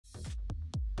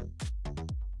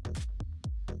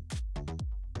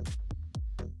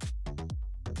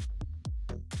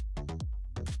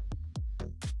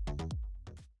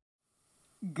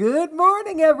Good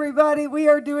morning, everybody. We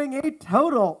are doing a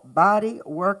total body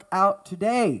workout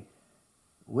today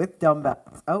with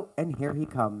dumbbells. Oh, and here he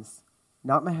comes.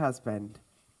 Not my husband,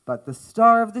 but the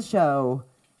star of the show.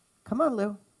 Come on,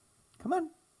 Lou. Come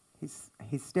on. He's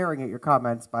staring at your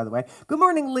comments, by the way. Good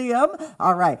morning, Liam.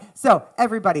 All right. So,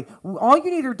 everybody, all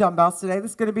you need are dumbbells today.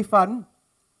 This is going to be fun.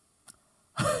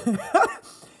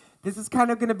 This is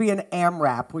kind of going to be an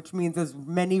AMRAP, which means as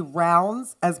many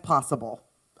rounds as possible.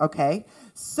 Okay,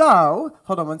 so,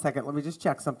 hold on one second. Let me just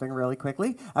check something really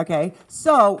quickly. Okay,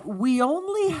 so we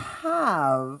only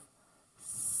have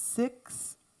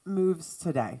 6 moves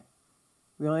today.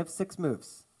 We only have 6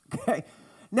 moves. Okay,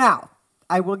 now,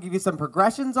 I will give you some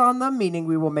progressions on them, meaning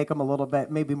we will make them a little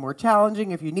bit maybe more challenging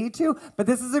if you need to, but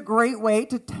this is a great way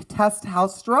to test how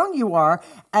strong you are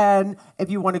and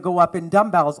if you want to go up in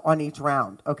dumbbells on each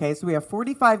round. Okay, so we have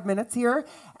 45 minutes here,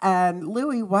 and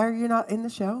Louie, why are you not in the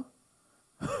show?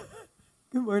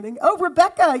 Good morning. Oh,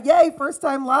 Rebecca, yay, first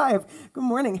time live. Good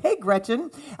morning. Hey, Gretchen.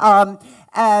 So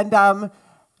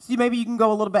maybe you can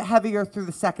go a little bit heavier through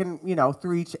the second,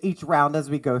 through each round as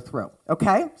we go through.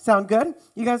 Okay, sound good?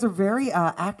 You guys are very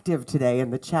active today in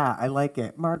the chat. I like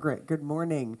it. Margaret, good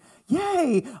morning.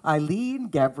 Yay, Eileen,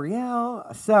 Gabrielle.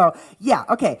 So, yeah,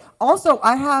 okay. Also,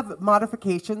 I have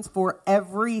modifications for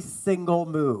every single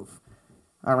move.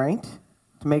 All right,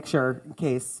 to make sure in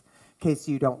case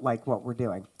you don't like what we're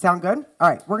doing. Sound good? All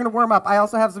right, we're going to warm up. I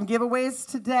also have some giveaways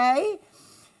today.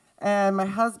 And my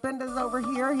husband is over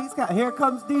here. Here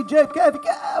comes DJ Kev.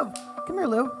 Come here,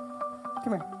 Lou.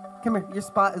 Come here. Come here. Your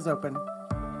spot is open.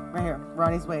 Right here.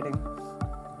 Ronnie's waiting.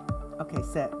 Okay,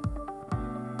 sit.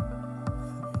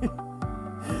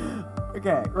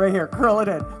 Okay, right here. Curl it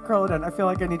in. Curl it in. I feel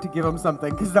like I need to give him something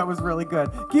because that was really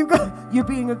good. Keep going. You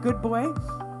being a good boy?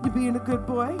 You being a good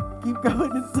boy? Keep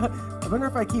going. I wonder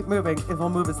if I keep moving, if he'll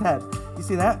move his head. You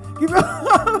see that? Keep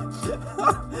going.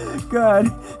 Good.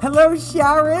 Hello,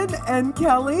 Sharon and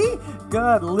Kelly.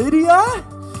 Good. Lydia.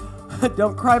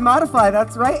 Don't cry, modify.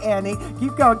 That's right, Annie.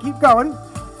 Keep going. Keep going.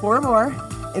 4 more.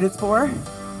 It is 4,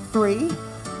 3,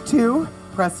 2.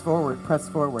 Press forward. Press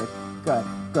forward. Good.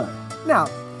 Good. Now,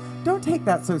 don't take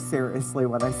that so seriously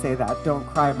when I say that. Don't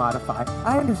cry, modify.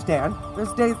 I understand.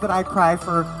 There's days that I cry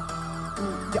for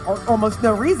almost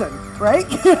no reason, right?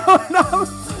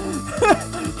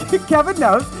 Kevin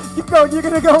knows. Keep going. You're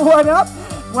going to go 1 up,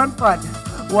 1 front.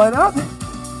 1 up.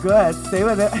 Good. Stay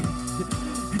with it.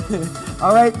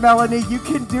 All right, Melanie, you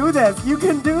can do this. You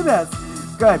can do this.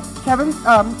 Good. Kevin,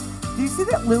 do you see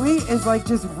that Louie is like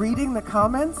just reading the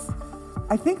comments?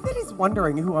 I think that he's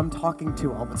wondering who I'm talking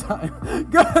to all the time.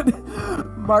 Good.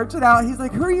 March it out. He's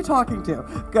like, who are you talking to?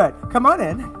 Good. Come on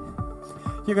in.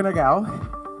 You're going to go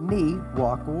knee,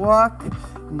 walk, walk,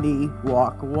 knee,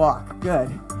 walk, walk. Good.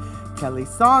 Kelly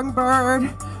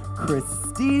Songbird,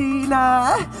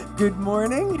 Christina, good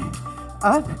morning.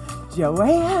 Up,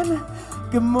 Joanne,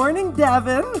 good morning,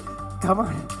 Devin. Come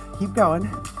on, keep going.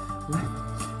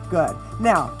 Good.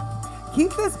 Now,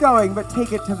 keep this going, but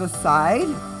take it to the side,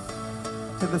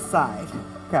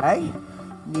 okay?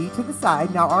 Knee to the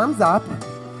side. Now, arms up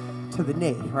to the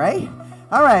knee, right?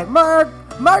 All right, Marta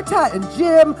and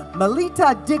Jim,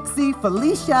 Melita, Dixie,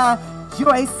 Felicia,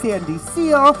 Joyce, Sandy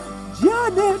Seal,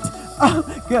 Janet. Oh,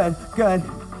 good, good.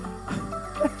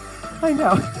 I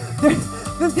know.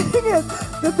 The thing is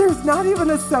that there's not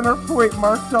even a center point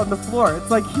marked on the floor.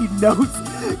 It's like he knows.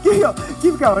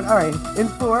 Keep going. All right. In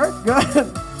 4,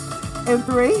 good. In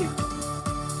 3,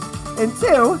 in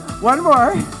 2, 1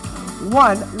 more.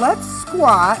 1. Let's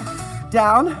squat.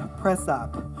 Down, press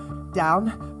up.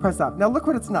 Down, press up. Now look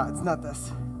what it's not. It's not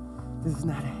this. This is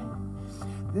not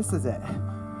it. This is it.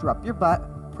 Drop your butt.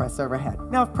 Press overhead.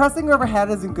 Now, if pressing overhead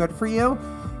isn't good for you,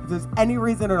 if there's any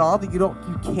reason at all that you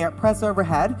can't press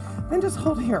overhead, then just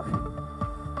hold here.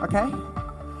 Okay?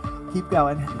 Keep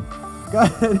going.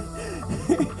 Good.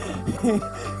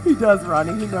 He does,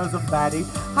 Ronnie. He knows I'm fatty.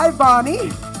 Hi, Bonnie.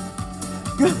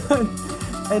 Good.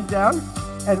 And down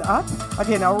and up.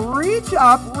 Okay, now reach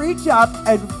up,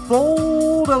 and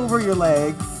fold over your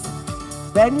legs.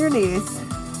 Bend your knees.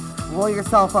 Roll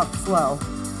yourself up slow.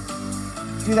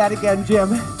 Do that again,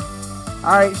 Jim.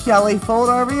 All right, Shelly, fold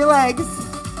over your legs.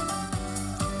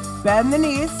 Bend the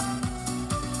knees.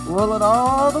 Roll it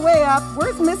all the way up.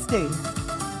 Where's Misty?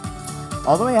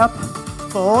 All the way up.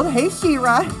 Fold. Hey,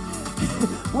 Shira.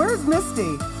 Where's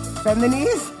Misty? Bend the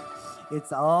knees.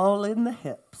 It's all in the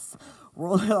hips.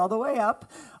 Roll it all the way up.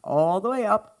 All the way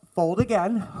up. Fold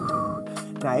again.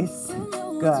 Nice.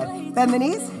 Good. Bend the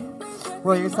knees.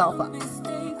 Roll yourself up.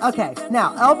 Okay,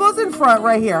 now elbows in front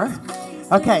right here.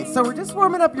 Okay, so we're just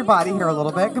warming up your body here a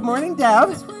little bit. Good morning,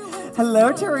 Deb.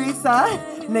 Hello, Teresa.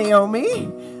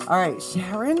 Naomi. All right,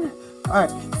 Sharon. All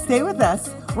right, stay with us.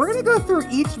 We're going to go through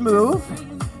each move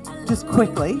just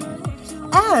quickly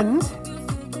and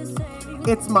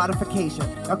its modification,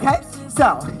 okay?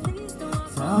 So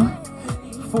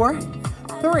 4,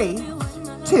 3,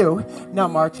 2, now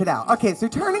march it out. Okay, so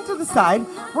turning to the side,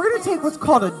 we're going to take what's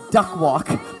called a duck walk,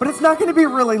 but it's not going to be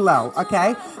really low,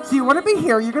 okay? So you want to be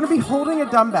here. You're going to be holding a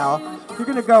dumbbell. You're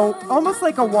going to go almost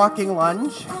like a walking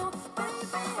lunge,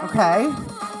 okay?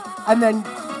 And then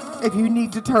if you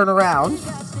need to turn around,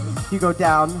 you go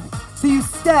down. So you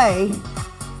stay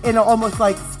in almost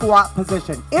like squat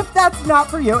position. If that's not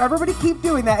for you, everybody keep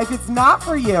doing that. If it's not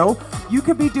for you, you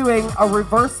could be doing a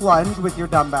reverse lunge with your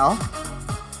dumbbell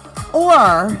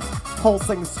or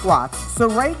pulsing squats. So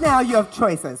right now you have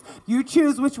choices. You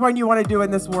choose which one you want to do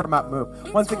in this warm-up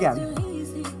move. Once again,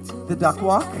 the duck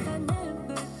walk.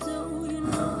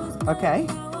 Okay.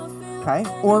 Okay.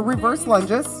 Or reverse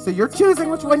lunges. So you're choosing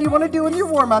which one you want to do in your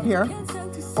warm-up here.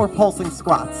 Or pulsing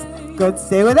squats. Good.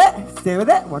 Stay with it. Stay with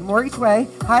it. One more each way.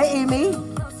 Hi, Amy.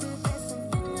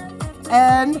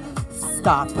 And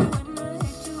stop.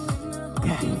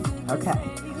 Okay. Okay.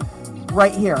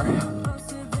 Right here.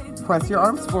 Press your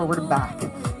arms forward and back.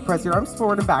 Press your arms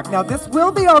forward and back. Now, this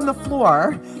will be on the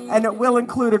floor, and it will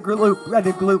include a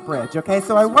glute bridge, okay?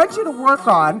 So I want you to work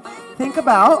on, think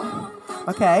about,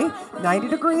 okay, 90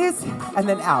 degrees, and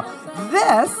then out.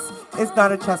 This is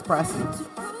not a chest press.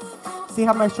 See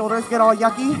how my shoulders get all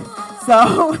yucky?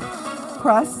 So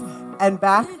press and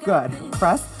back. Good.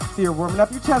 Press. So you're warming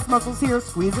up your chest muscles here.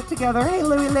 Squeeze it together. Hey,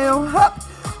 Louie Lou. Up.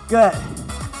 Good.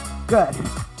 Good.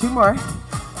 2 more.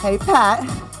 Hey, Pat.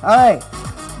 All right.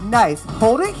 Nice.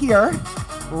 Hold it here.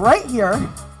 Right here.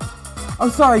 Oh,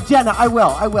 sorry, Jenna. I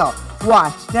will.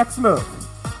 Watch. Next move.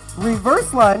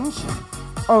 Reverse lunge.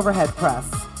 Overhead press.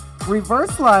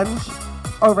 Reverse lunge.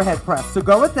 Overhead press. So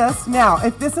go with this. Now,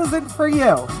 if this isn't for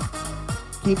you,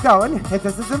 keep going. If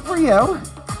this isn't for you,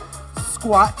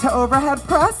 squat to overhead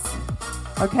press,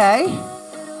 okay?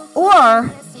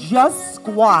 Or just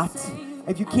squat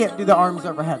if you can't do the arms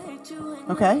overhead,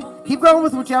 okay? Keep going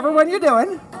with whichever one you're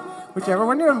doing. Whichever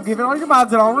one you're doing. Give it all your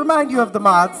mods, and I'll remind you of the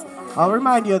mods. I'll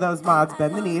remind you of those mods.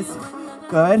 Bend the knees.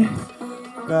 Good.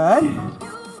 Good.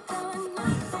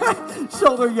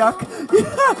 Shoulder yuck.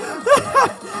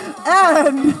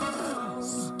 And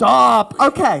stop.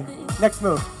 Okay, next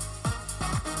move.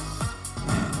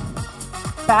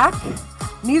 Back,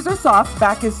 knees are soft,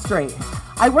 back is straight.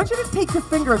 I want you to take your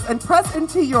fingers and press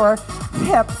into your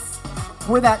hips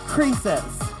where that crease is.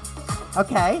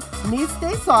 Okay, knees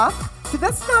stay soft. So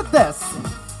that's not this.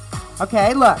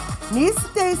 Okay, look, knees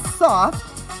stay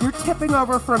soft. You're tipping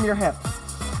over from your hips.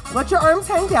 Let your arms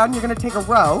hang down. You're gonna take a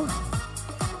row.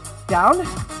 Down,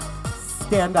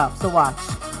 stand up. So watch.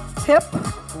 Tip,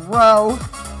 row,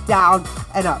 down,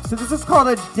 and up. So this is called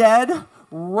a dead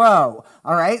row.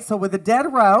 All right, so with a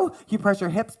dead row, you press your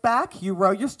hips back, you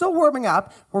row, you're still warming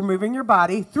up. We're moving your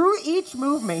body through each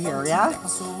movement here, yeah?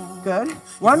 Good.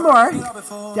 One more.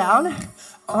 Down,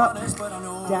 up,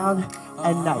 down,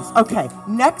 and nice. Okay,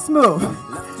 next move.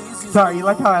 Sorry, you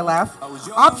like how I laugh?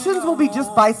 Options will be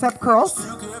just bicep curls.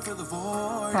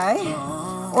 Okay?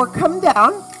 Or come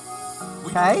down.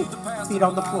 Okay? Feet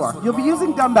on the floor. You'll be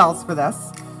using dumbbells for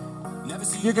this.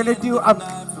 You're gonna do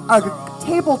a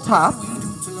tabletop.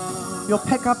 You'll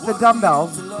pick up the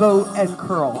dumbbells, boat, and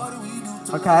curl.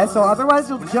 Okay, so otherwise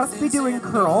you'll just be doing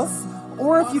curls,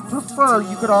 or if you prefer,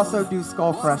 you could also do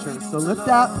skull crushers. So lift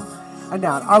up and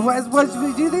down. As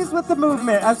we do these with the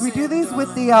movement, as we do these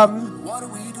with the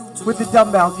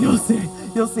dumbbells,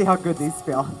 you'll see how good these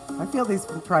feel. I feel these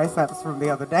from triceps from the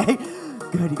other day.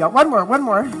 Good, you got one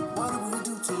more.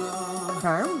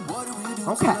 Okay,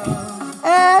 okay,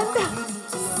 and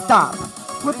stop.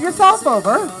 Flip yourself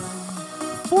over.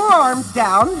 Forearms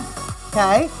down,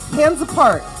 okay? Hands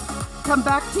apart. Come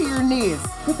back to your knees.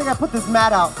 Good thing I put this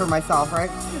mat out for myself,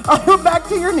 right? Come back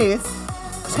to your knees.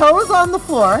 Toes on the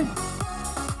floor,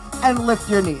 and lift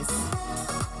your knees.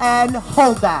 And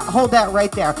hold that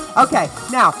right there. Okay,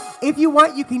 now, if you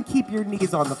want, you can keep your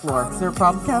knees on the floor. Is there a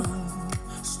problem, Kev?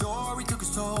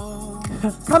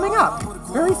 Coming up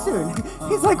very soon.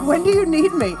 He's like, when do you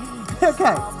need me?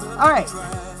 Okay, all right.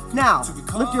 Now,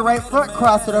 lift your right foot,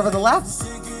 cross it over the left,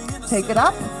 take it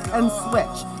up, and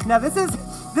switch. Now, this is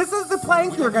the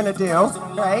plank you're gonna do,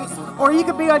 right? Or you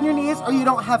could be on your knees, or you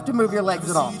don't have to move your legs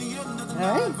at all.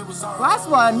 Okay? Last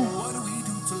one,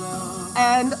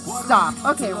 and stop.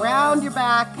 Okay, round your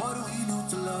back,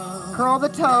 curl the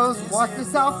toes, walk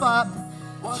yourself up,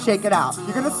 shake it out.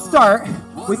 You're gonna start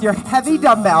with your heavy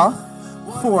dumbbell,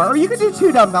 or you can do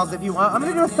 2 dumbbells if you want. I'm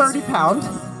gonna do a 30-pound.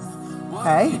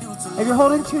 Okay? If you're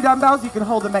holding 2 dumbbells, you can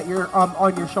hold them at your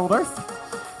on your shoulders.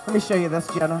 Let me show you this,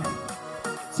 Jenna.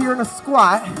 So you're in a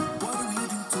squat.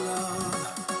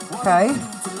 Okay?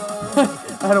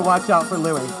 I had to watch out for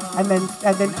Louie. And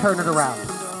then turn it around.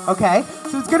 Okay?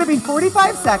 So it's going to be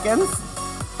 45 seconds.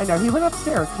 I know, he went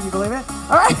upstairs. Can you believe it?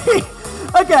 All right.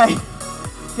 Okay.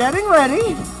 Getting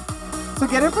ready. So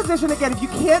get in position again. If you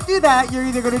can't do that, you're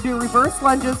either going to do reverse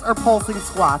lunges or pulsing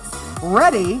squats.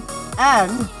 Ready,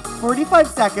 and 45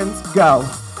 seconds, go.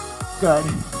 Good.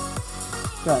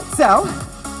 Good. So,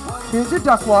 here's your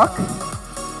duck walk.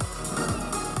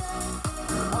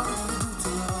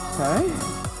 Okay.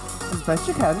 As best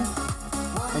you can.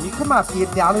 And you come up, you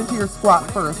get down into your squat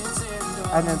first,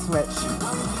 and then switch.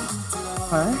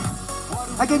 Okay.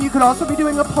 Again, you could also be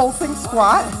doing a pulsing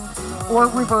squat or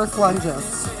reverse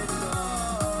lunges.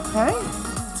 Okay?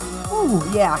 Ooh,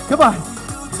 yeah, come on.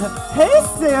 Hey,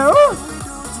 Sue.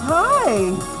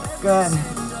 Hi. Good.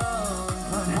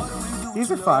 These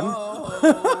are fun.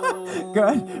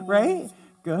 Good, right?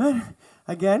 Good.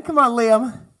 Again, come on,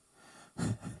 Liam.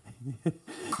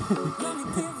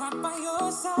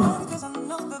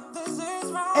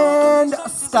 And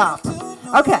stop.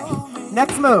 Okay,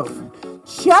 next move.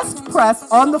 Chest press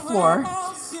on the floor.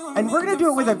 And we're going to do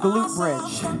it with a glute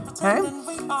bridge. Okay?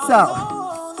 So.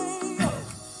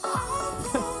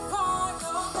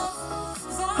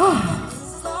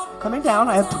 Coming down,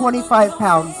 I have 25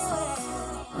 pounds.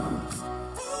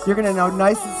 You're gonna know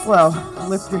nice and slow.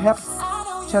 Lift your hips,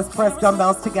 chest press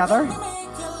dumbbells together,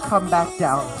 come back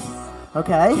down.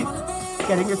 Okay?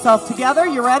 Getting yourself together,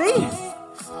 you ready?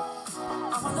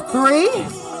 3,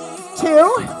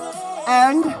 2,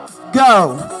 and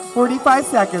go. 45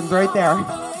 seconds right there.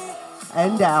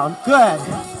 And down, good.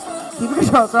 Keep it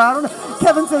control, so I don't know.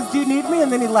 Kevin says, do you need me?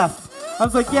 And then he left. I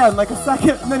was like, yeah, in like a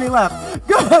second, and then he left.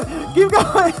 Good, keep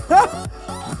going.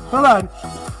 Hold on.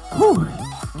 Whew.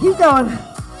 Keep going.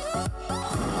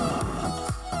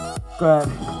 Good.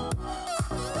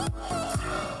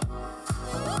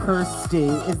 Kirsty,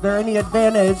 is there any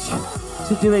advantage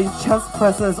to doing chest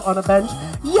presses on a bench?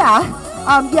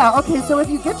 Yeah, okay, so if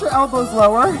you get your elbows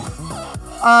lower,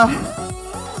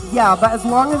 yeah, but as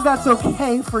long as that's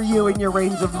okay for you in your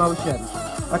range of motion.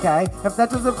 Okay, if that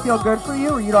doesn't feel good for you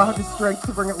or you don't have the strength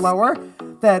to bring it lower,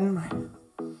 then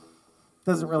it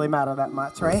doesn't really matter that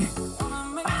much, right?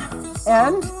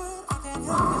 And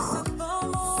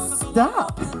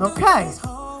stop. Okay,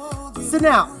 so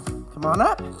now, come on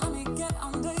up.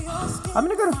 I'm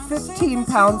gonna go to 15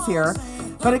 pounds here,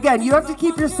 but again, you have to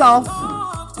keep yourself,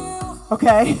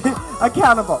 okay,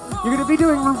 accountable. You're gonna be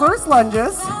doing reverse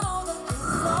lunges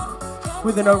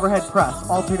with an overhead press,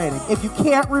 alternating. If you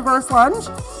can't reverse lunge,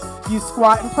 you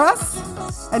squat and press.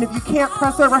 And if you can't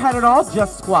press overhead at all,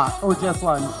 just squat or just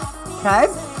lunge. Okay?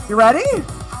 You ready?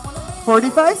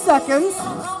 45 seconds.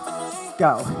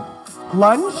 Go.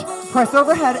 Lunge, press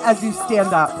overhead as you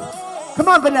stand up. Come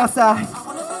on, Vanessa.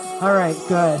 All right,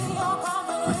 good.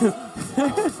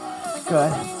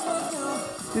 Good.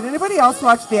 Did anybody else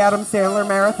watch the Adam Sandler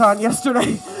marathon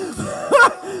yesterday?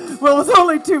 Well, it was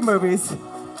only 2 movies.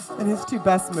 And his 2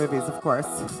 best movies, of course.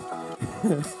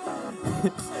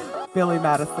 Billy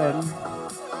Madison.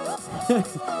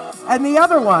 And the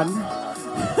other one.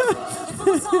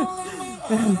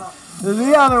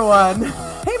 The other one.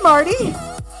 Hey, Marty.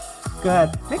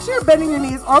 Good. Make sure you're bending your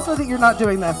knees. Also that you're not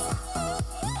doing this.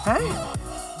 Okay?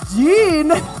 Jean.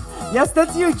 Yes,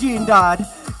 that's you, Jean Dodd.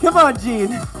 Come on,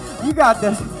 Jean. You got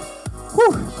this.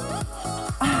 Whew.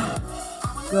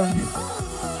 Good.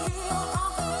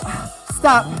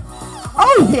 Stop.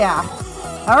 Oh, yeah.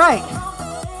 All right.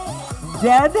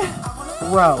 Dead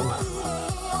row.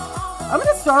 I'm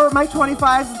going to start with my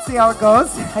 25s and see how it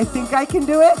goes. I think I can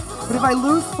do it, but if I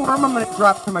lose form, I'm going to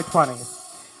drop to my 20s.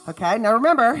 Okay, now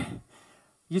remember,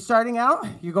 you're starting out,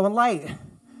 you're going light.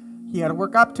 You got to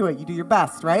work up to it. You do your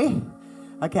best, right?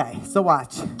 Okay, so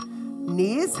watch.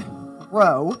 Knees,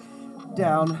 row,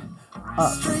 down,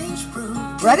 up.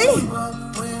 Ready?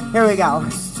 Here we go.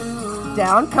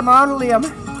 Down, come on, Liam.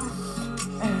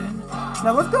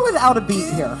 Now let's go without a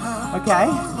beat here,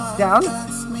 okay? Down,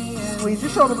 squeeze your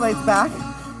shoulder blades back.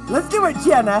 Let's do it,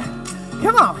 Jenna.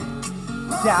 Come on.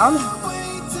 Down,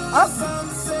 up.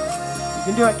 You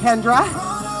can do it, Kendra.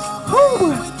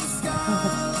 Woo.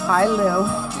 Hi, Lou.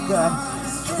 Good.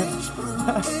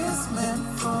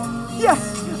 Yeah,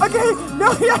 okay.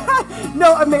 No, yeah.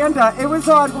 No, Amanda, it was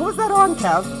on, what was that on,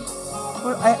 Kev?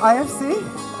 What,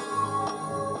 IFC?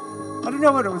 I don't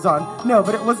know what it was on. No,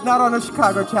 but it was not on a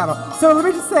Chicago channel. So let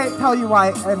me just tell you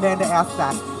why Amanda asked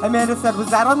that. Amanda said, was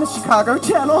that on the Chicago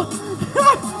channel?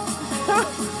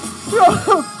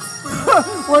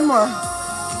 One more.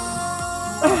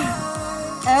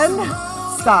 And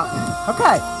stop.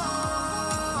 Okay.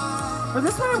 For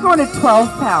this one, I'm going to 12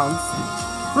 pounds.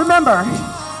 Remember,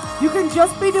 you can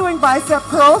just be doing bicep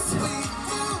curls,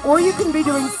 or you can be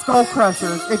doing skull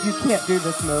crushers if you can't do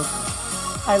this move.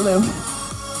 Hi, Lou.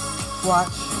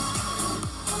 Watch.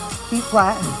 Feet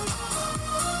flat.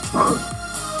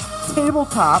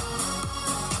 Tabletop.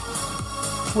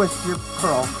 Twist your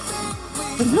curl.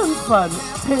 This one's fun.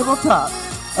 Tabletop.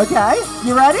 Okay,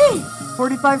 you ready?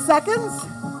 45 seconds.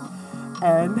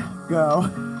 And go.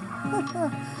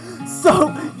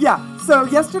 So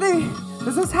yesterday,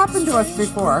 this has happened to us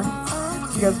before.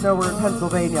 You guys know we're in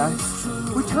Pennsylvania.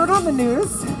 We turn on the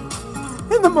news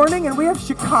in the morning and we have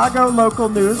Chicago local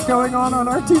news going on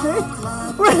our TV.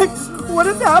 We're like, what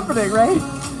is happening, right?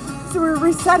 So we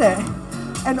reset it.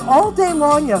 And all day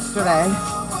long yesterday,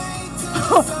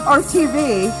 our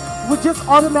TV would just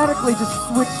automatically just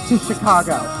switch to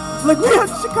Chicago. Like we had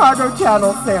Chicago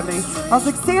channel, Sandy. I was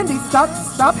like, Sandy,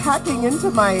 stop hacking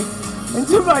into my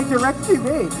direct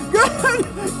TV. Good,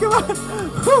 come on.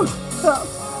 Whew.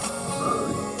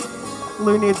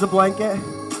 Lou needs a blanket.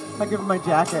 I give him my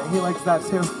jacket. He likes that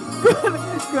too.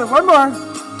 Good. One more.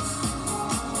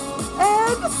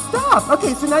 And stop.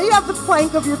 Okay, so now you have the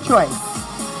plank of your choice.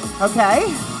 Okay?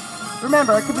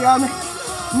 Remember, it could be on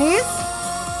knees,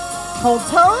 hold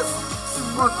toes,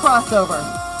 or crossover.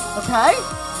 Okay?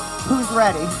 Who's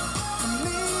ready?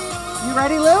 You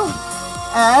ready, Lou?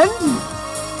 And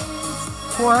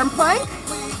forearm plank.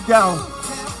 Go.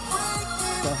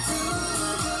 Good.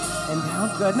 And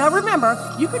down. Good. Now remember,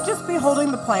 you could just be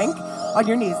holding the plank on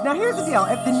your knees. Now here's the deal.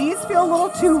 If the knees feel a little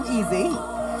too easy,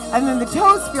 and then the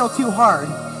toes feel too hard,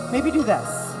 maybe do this.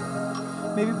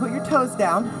 Maybe put your toes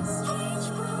down,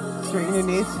 straighten your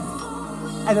knees,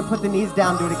 and then put the knees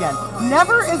down, do it again.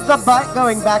 Never is the butt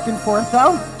going back and forth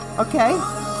though, okay?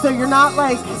 So you're not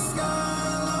like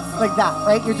that,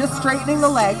 right? You're just straightening the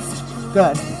legs.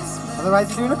 Good. Otherwise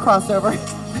you're doing a crossover.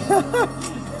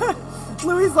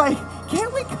 Louie's like,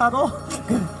 can't we cuddle?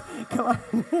 Good. Come on.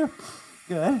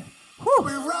 Good. Whew.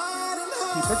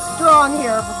 Keep it strong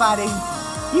here, everybody.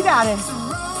 You got it.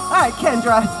 All right,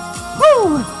 Kendra.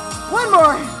 Woo! One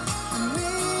more.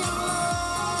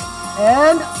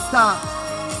 And stop.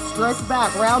 Stretch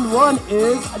back. Round one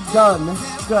is done.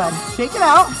 Good. Shake it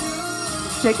out.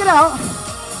 Shake it out.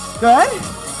 Good.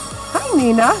 Hi,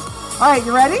 Nina. All right,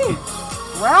 you ready?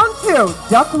 Round two.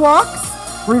 Duck walks,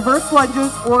 reverse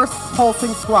lunges, or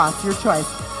pulsing squats. Your choice.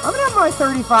 I'm going to have my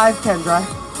 35, Kendra.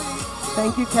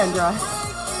 Thank you, Kendra.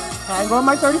 And go on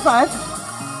my 35.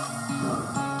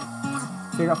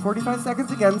 So you got 45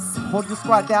 seconds again. Hold your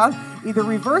squat down. Either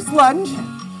reverse lunge,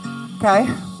 okay,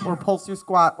 or pulse your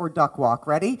squat or duck walk.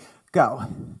 Ready? Go.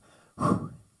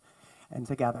 And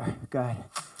together. Good.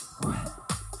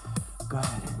 Good.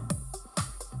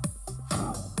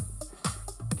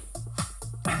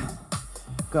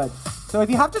 Good. So if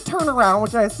you have to turn around,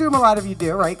 which I assume a lot of you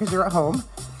do, right, because you're at home,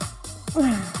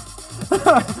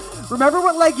 remember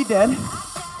what leg you did.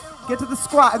 Get to the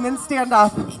squat and then stand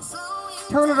up.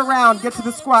 Turn it around, get to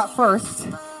the squat first,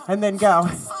 and then go.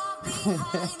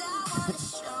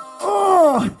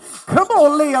 Oh, come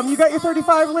on, Liam. You got your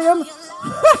 35, Liam?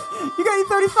 You got your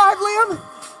 35, Liam?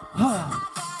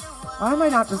 Why am I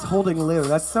not just holding Lou?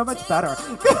 That's so much better.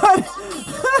 Good.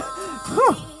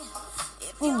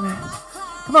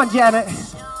 Come on, Janet.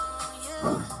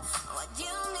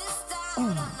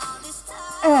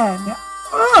 And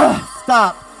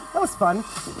stop. That was fun.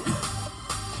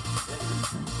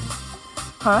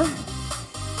 Huh?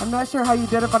 I'm not sure how you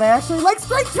did it, but I actually like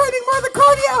strength training more than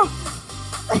cardio.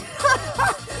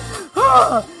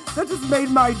 Oh, that just made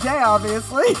my day,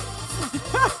 obviously.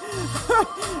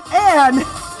 And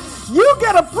you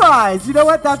get a prize. You know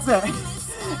what? That's it.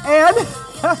 And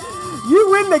you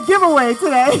win the giveaway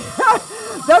today.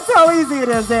 That's how easy it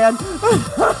is, Ann.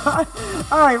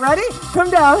 All right, ready? Come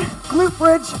down. Glute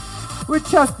bridge with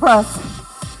chest press.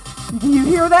 Can you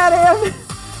hear that, Ann?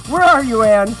 Where are you,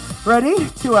 Ann? Ready?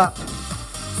 2 up.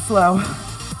 Slow.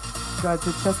 Good.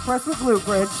 So chest press with glute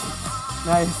bridge.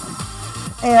 Nice.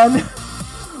 And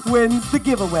wins the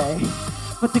giveaway.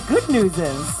 But the good news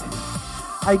is,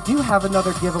 I do have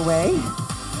another giveaway.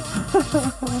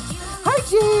 Hi,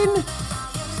 Jean.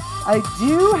 I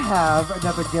do have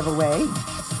another giveaway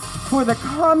for the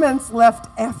comments left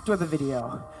after the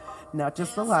video. Not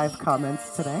just the live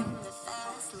comments today.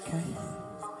 Okay.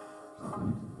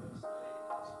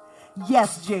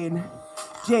 Yes, Jane.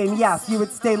 Jane, yes, you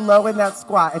would stay low in that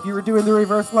squat. If you were doing the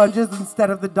reverse lunges instead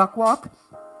of the duck walk,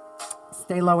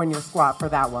 stay low in your squat for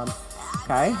that one.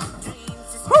 Okay?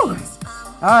 Whew.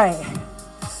 All right.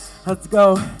 Let's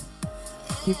go.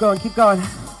 Keep going, keep going.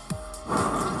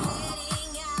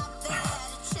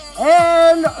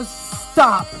 and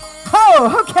stop.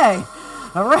 Oh, okay.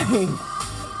 All right.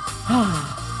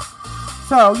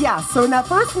 So in that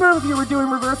first move, if you were doing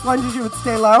reverse lunges, you would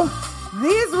stay low.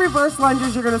 These reverse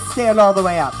lunges, you're going to stand all the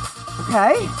way up,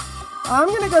 okay? I'm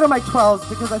going to go to my 12s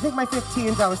because I think my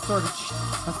 15s, I was sort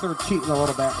of cheating a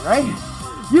little bit, right?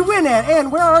 You win it. And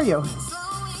where are you?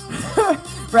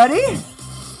 Ready?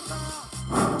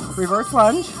 Reverse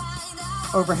lunge,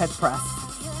 overhead press.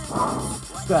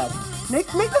 Good. Make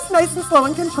this nice and slow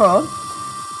and controlled.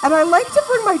 And I like to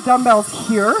bring my dumbbells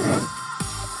here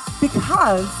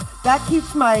because that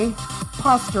keeps my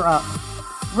posture up.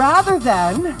 Rather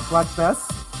than, watch this.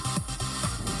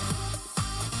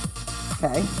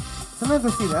 Okay, sometimes I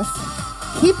see this.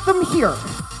 Keep them here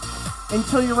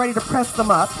until you're ready to press them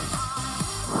up,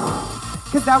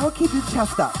 because that will keep your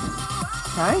chest up.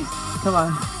 Okay, come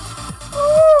on.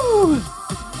 Woo!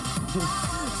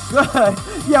 Good.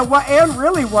 Yeah, what Anne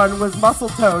really won was muscle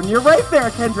tone. You're right there,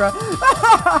 Kendra.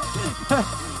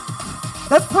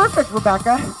 That's perfect,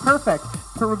 Rebecca. Perfect.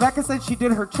 So Rebecca said she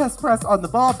did her chest press on the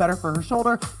ball, better for her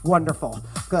shoulder. Wonderful.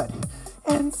 Good.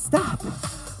 And stop.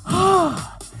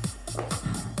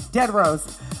 Dead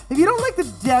rows. If you don't like the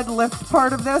deadlift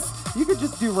part of this, you could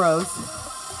just do rows.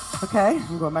 Okay,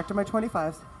 I'm going back to my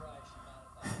 25s.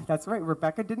 That's right,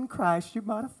 Rebecca didn't cry, she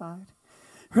modified.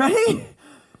 Ready?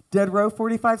 Dead row,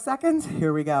 45 seconds.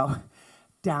 Here we go.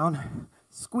 Down,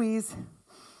 squeeze,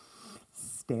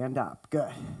 stand up.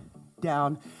 Good.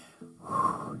 Down.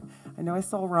 I know I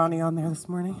saw Ronnie on there this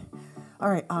morning. All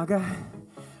right, Aga,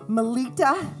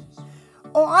 Melita,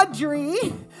 Audrey,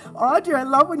 I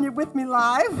love when you're with me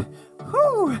live.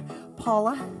 Whew.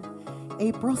 Paula,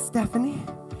 April, Stephanie,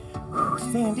 whew.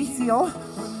 Sandy, Seal.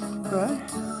 Good.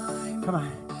 Come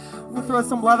on. We'll throw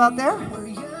some love out there.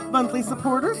 Monthly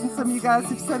supporters, and some of you guys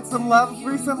have sent some love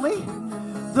recently.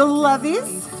 The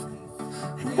Levies,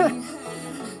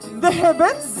 the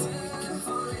Hibbets,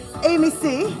 Amy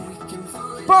C.,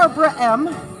 Barbara M.,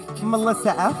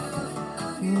 Melissa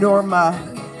F., Norma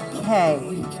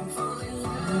K.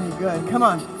 Very good. Come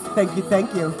on. Thank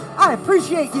you. I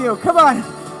appreciate you. Come on.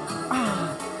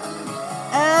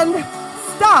 And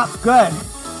stop. Good.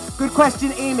 Good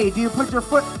question, Amy. Do you put your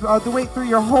foot, the weight through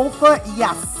your whole foot?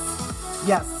 Yes.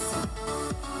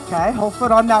 Okay, whole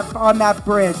foot on that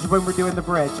bridge when we're doing the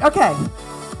bridge. Okay.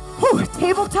 Whew.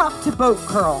 Tabletop to boat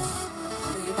curl.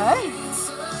 Okay.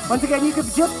 Once again, you could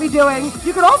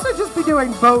also just be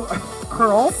doing boat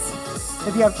curls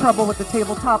if you have trouble with the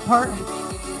tabletop part.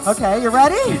 Okay, you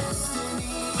ready?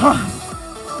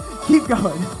 Keep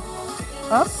going.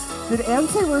 Up. Did Anne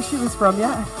say where she was from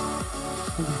yet?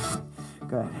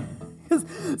 Good.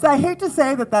 So I hate to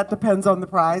say that depends on the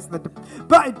prize, but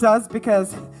it does,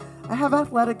 because I have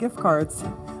athletic gift cards,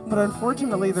 but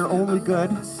unfortunately they're only good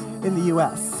in the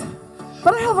U.S.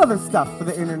 But I have other stuff for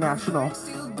the international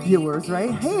viewers,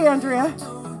 right? Hey, Andrea.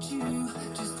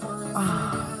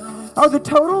 The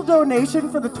total donation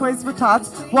for the Toys for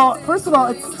Tots. Well, first of all,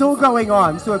 it's still going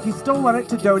on. So if you still wanted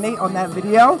to donate on that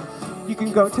video, you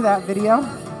can go to that video.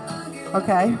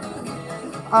 Okay.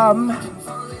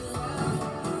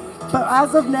 But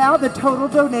as of now, the total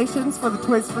donations for the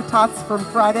Toys for Tots from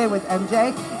Friday with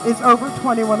MJ is over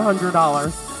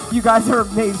 $2,100. You guys are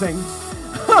amazing.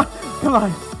 Come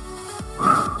on.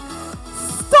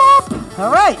 Stop!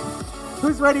 All right.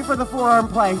 Who's ready for the forearm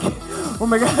plank? Oh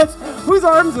my gosh. Whose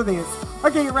arms are these?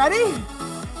 Okay, you ready?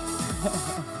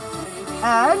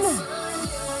 And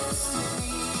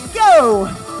go!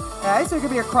 Okay, so it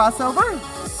could be a crossover.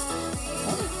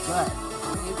 Good.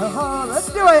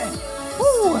 Let's do it.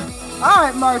 Woo! All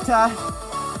right, Marta.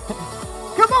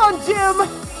 Come on, Jim.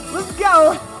 Let's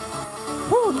go.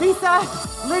 Woo, Lisa,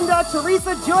 Linda,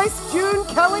 Teresa, Joyce, June,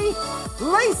 Kelly,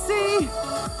 Lacey,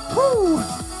 woo,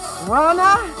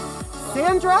 Rana,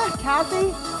 Sandra,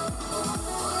 Kathy.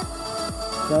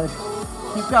 Good.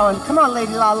 Keep going. Come on,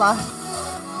 Lady Lala.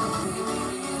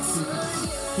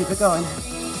 Keep it going.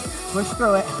 Push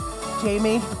through it.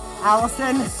 Jamie,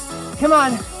 Allison. Come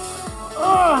on.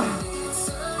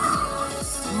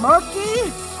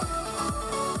 Marky.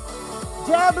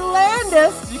 Deb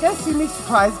Landis. Did you guys see me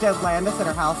surprise Deb Landis at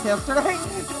her house yesterday?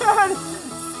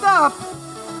 Stop.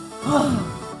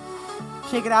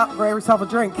 Shake it out and grab yourself a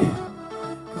drink,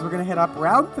 because we're going to hit up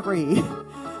round 3.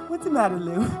 What's the matter,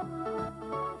 Lou?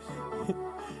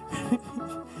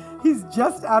 He's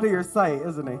just out of your sight,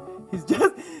 isn't he?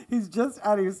 He's just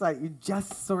out of your sight. You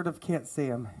just sort of can't see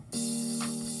him.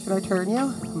 Can I turn you?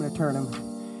 I'm going to turn him.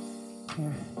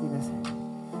 Here, you guys.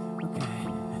 Okay.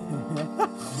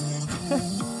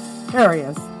 There he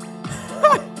is.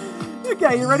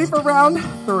 Okay, you ready for round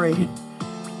 3?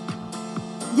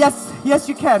 Yes,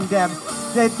 you can, Deb.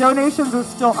 The donations are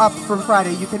still up from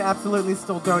Friday. You can absolutely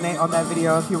still donate on that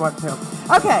video if you want to.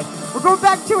 Okay, we're going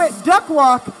back to it. Duck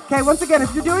walk. Okay, once again,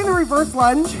 if you're doing the reverse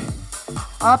lunge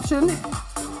option,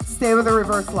 stay with the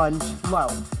reverse lunge low.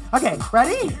 Okay,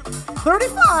 ready?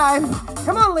 35.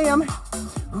 Come on, Liam.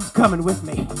 Who's coming with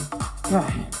me?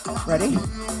 Okay, ready?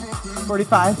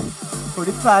 45,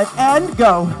 45, and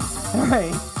go. All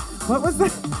right. What was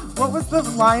the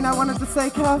line I wanted to say,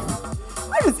 Kev?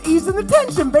 I'm just easing the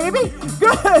tension, baby.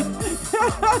 Good.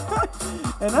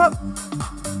 And up.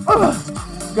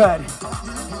 Good.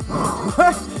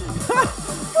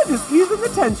 I'm just easing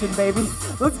the tension, baby.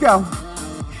 Let's go.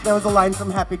 That was a line from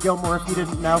Happy Gilmore, if you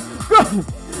didn't know. Good.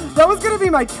 That was going to be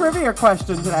my trivia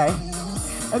question today.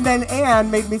 And then Anne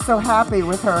made me so happy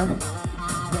with her.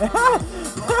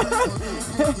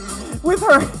 With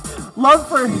her love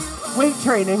for weight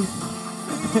training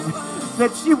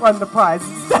that she won the prize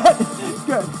instead.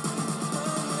 Good.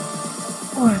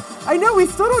 I know we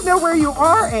still don't know where you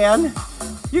are, Anne.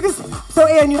 So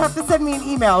Anne, you have to send me an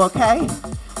email, okay?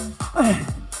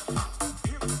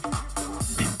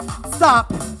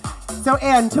 Stop. So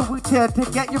Anne, to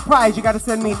get your prize, you got to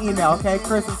send me an email, okay?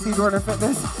 Chris at C-Dorner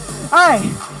Fitness. All right.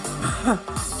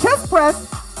 Chest press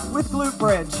with glute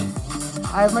bridge.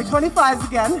 I have my 25s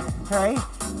again, all right?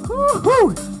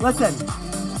 Woo-hoo. Listen,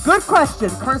 good question.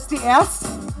 Kirsty asked,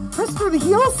 press through the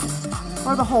heels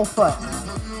or the whole foot?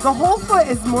 The whole foot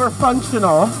is more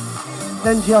functional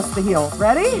than just the heels.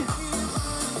 Ready?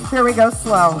 Here we go,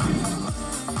 slow.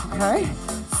 Okay?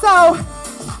 So,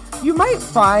 you might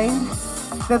find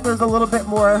that there's a little bit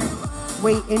more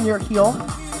weight in your heel,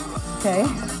 okay?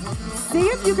 See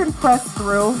if you can press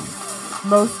through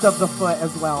most of the foot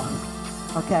as well,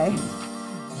 okay?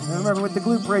 And remember, with the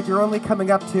glute bridge, you're only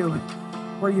coming up to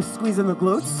where you're squeezing the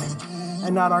glutes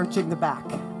and not arching the back.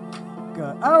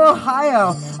 Good. Oh,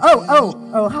 Ohio. Oh,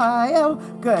 Ohio.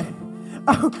 Good.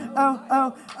 Oh,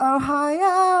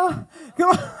 Ohio. Come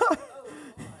on.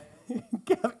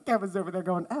 Kevin's over there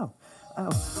going, oh,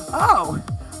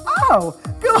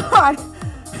 come on.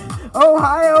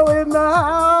 Ohio in the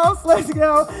house. Let's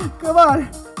go. Come on.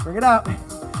 Bring it up.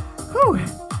 Whew.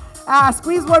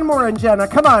 Squeeze one more in, Jenna.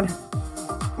 Come on.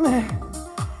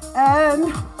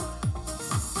 And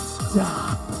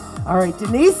stop. All right,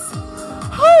 Denise.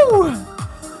 Whew.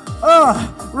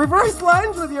 Reverse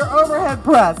lunge with your overhead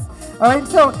press. All right,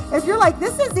 so if you're like,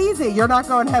 this is easy, you're not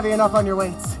going heavy enough on your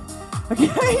weights.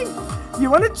 Okay? You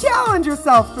want to challenge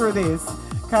yourself through these.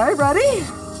 Okay, ready?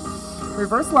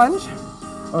 Reverse lunge,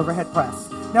 overhead press.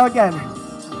 Now again,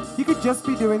 you could just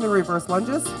be doing the reverse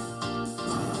lunges.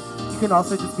 You can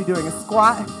also just be doing a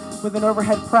squat with an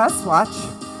overhead press. Watch.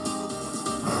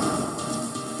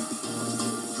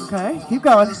 Okay, keep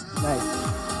going. Nice.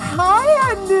 Hi,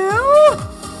 Anu.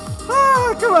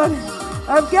 Come on.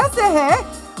 I'm guessing, hey?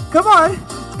 Come on.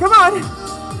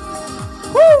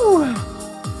 Woo!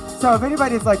 So if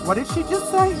anybody's like, what did she just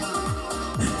say?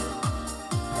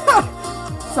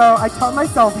 So I taught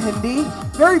myself Hindi,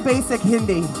 very basic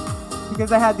Hindi,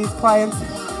 because I had these clients,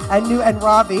 Anu and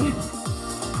Ravi,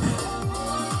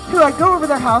 who I'd go over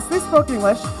their house. They spoke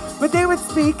English, but they would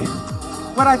speak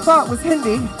what I thought was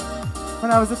Hindi when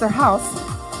I was at their house.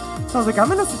 So I was like, I'm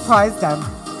going to surprise them.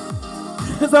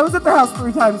 Because I was at their house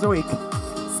 3 times a week.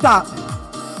 Stop.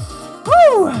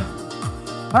 Woo!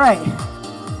 All right.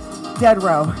 Dead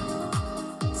row.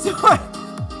 So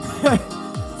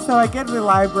I get to the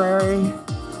library.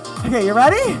 Okay, you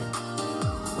ready?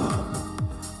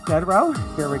 Dead row.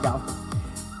 Here we go.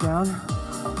 Down.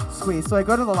 Squeeze. So I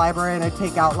go to the library and I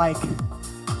take out like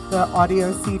the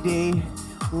audio CD,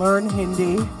 learn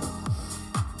Hindi.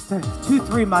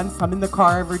 2-3 months. I'm in the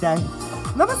car every day.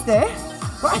 Namaste.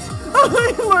 What?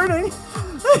 I'm learning.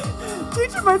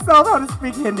 Teaching myself how to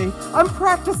speak Hindi. I'm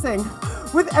practicing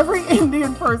with every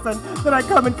Indian person that I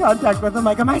come in contact with. I'm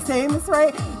like, am I saying this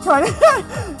right?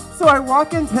 So I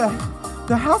walk into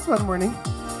the house one morning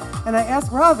and I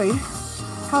ask Ravi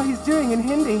how he's doing in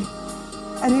Hindi.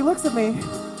 And he looks at me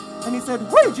and he said,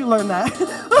 where did you learn that? And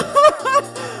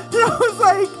I was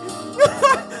like,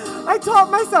 I taught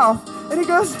myself. And he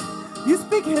goes, you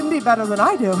speak Hindi better than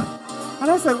I do. And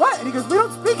I said, what? And he goes, we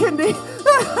don't speak Hindi.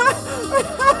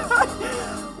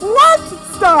 What?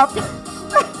 Stop.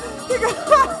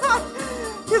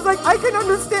 He's like, I can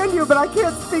understand you, but I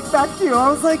can't speak back to you. I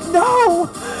was like, no.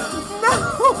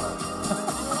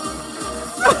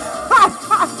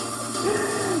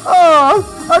 Oh,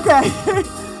 okay.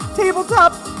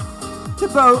 Tabletop to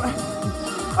boat.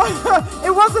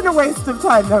 It wasn't a waste of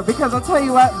time, though, because I'll tell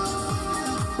you what,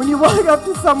 when you walk up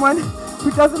to someone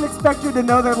who doesn't expect you to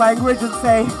know their language and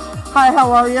say, hi,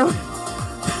 how are you?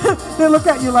 They look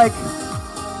at you like,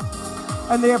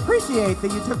 And they appreciate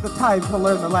that you took the time to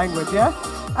learn the language, yeah?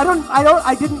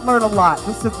 I didn't learn a lot,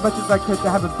 just as much as I could to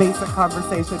have a basic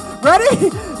conversation. Ready?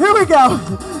 Here we go.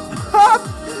 Up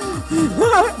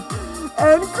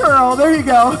and curl. There you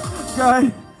go.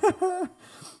 Good.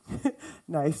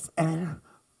 Nice. And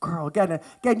curl. Again,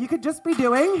 you could just be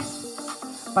doing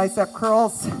bicep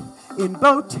curls in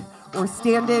boat or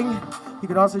standing. You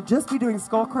could also just be doing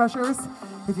skull crushers.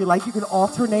 If you like, you can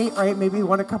alternate, right? Maybe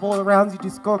a couple of the rounds you do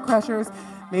skull crushers.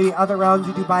 Maybe other rounds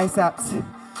you do biceps.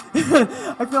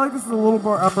 I feel like this is a little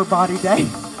more upper body day.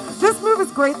 This move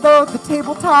is great though. The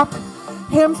tabletop,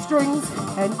 hamstrings,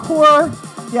 and core.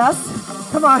 Yes?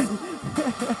 Come on.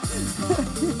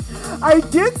 I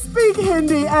did speak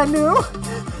Hindi, Anu.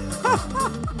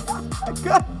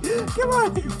 Good. Come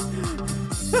on.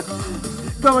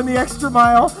 Going the extra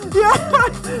mile. Yeah.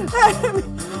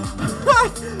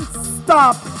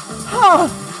 Stop.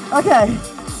 Okay.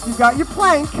 You got your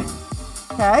plank.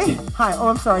 Okay. Hi. Oh,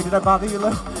 I'm sorry. Did I bother you,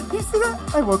 Lou? Did you see that?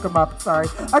 I woke him up. Sorry.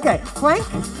 Okay. Plank.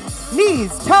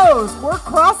 Knees, toes, or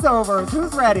crossovers.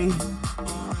 Who's ready?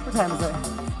 What time is it?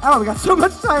 Oh, we got so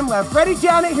much time left. Ready,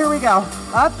 Janet? Here we go.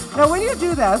 Up. Now, when you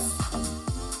do this,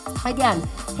 again,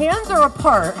 hands are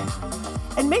apart.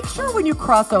 And make sure when you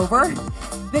cross over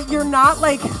that you're not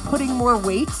like putting more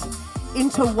weight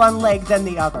into one leg than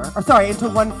the other. Or sorry, into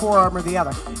one forearm or the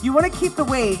other. You want to keep the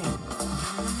weight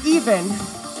even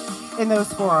in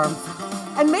those forearms.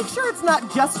 And make sure it's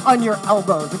not just on your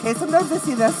elbows, okay? Sometimes I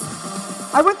see this.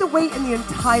 I want the weight in the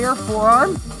entire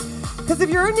forearm. Because if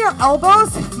you're in your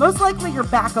elbows, most likely you're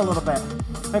back a little bit,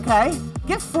 okay?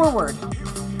 Get forward.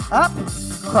 Up,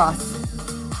 cross.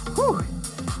 Whew.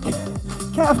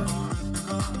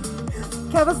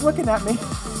 Kev is looking at me.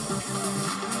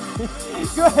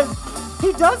 Good.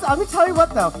 He does, let me tell you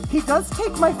what though, he does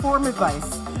take my form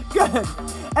advice. Good.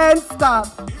 And stop.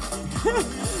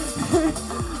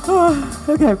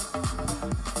 Okay.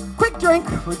 Quick drink.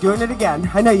 We're doing it again.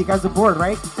 I know you guys are bored,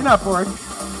 right? You're not bored.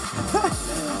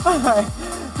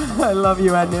 I love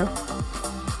you, Anu.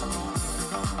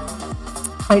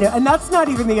 I know, and that's not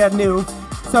even the Anu.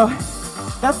 So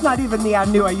that's not even the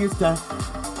Anu I used to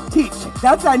teach.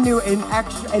 That's Anu in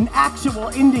actual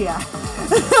India.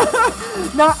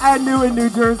 Not Anu in New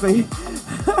Jersey.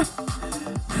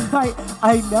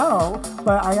 I know,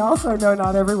 but I also know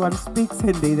not everyone speaks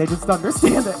Hindi. They just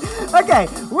understand it. Okay,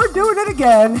 we're doing it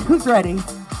again. Who's ready?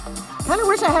 Kind of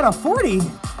wish I had a 40.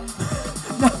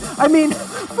 No, I mean,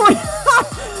 40,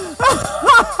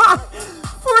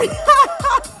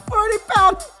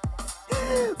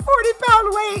 40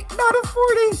 pound weight, not a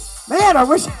 40. Man, I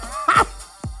wish.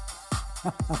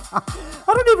 I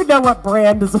don't even know what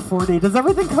brand is a 40. Does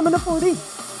everything come in a 40?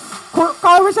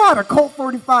 I wish I had a Colt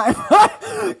 45.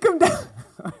 Come down.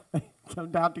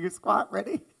 Come down to your squat.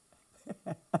 Ready?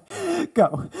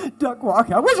 Go. Duck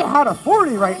walk. I wish I had a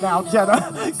 40 right now,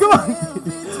 Jenna. Come on.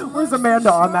 Where's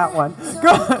Amanda on that one?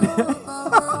 Go on.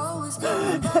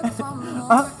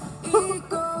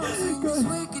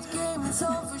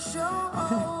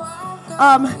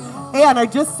 And I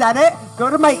just said it. Go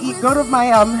to my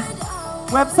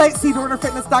website,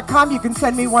 cdornerfitness.com. You can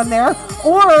send me one there.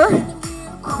 Or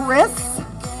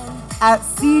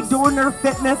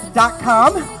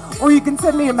chris@cdornerfitness.com. Or you can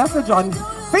send me a message on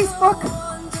Facebook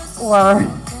or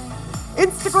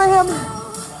Instagram,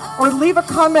 or leave a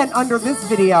comment under this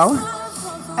video,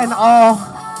 and I'll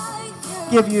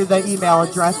give you the email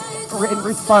address in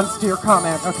response to your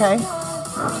comment, okay?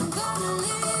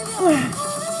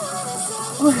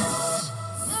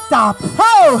 Stop.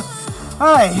 Oh!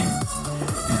 Hi.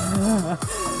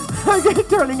 I'm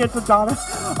turning into Donna.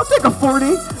 I'll take a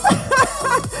 40.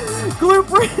 Glute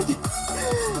bridge.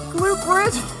 Glute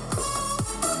bridge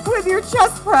with your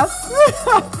chest press.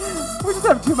 We just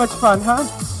have too much fun, huh?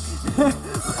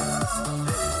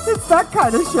 It's that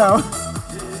kind of show.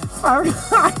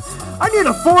 I need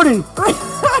a 40.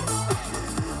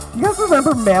 You guys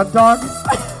remember Mad Dog?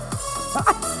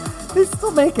 They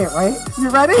still make it, right? You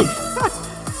ready?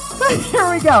 Here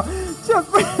we go.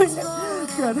 Just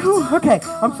good. Whew. Okay,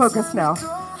 I'm focused now.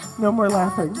 No more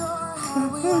laughing.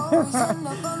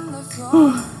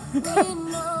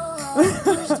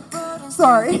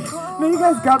 Sorry. No, you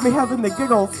guys got me having the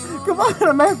giggles. Come on,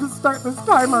 I might have to start this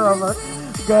timer over.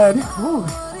 Good. Ooh.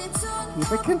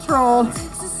 Keep it controlled.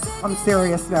 I'm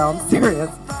serious now. I'm serious.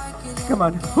 Come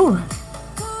on. Whew.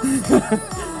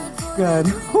 Good.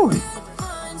 Whew.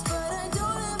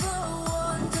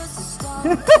 I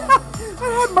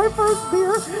had my first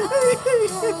beer.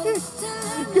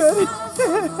 Good.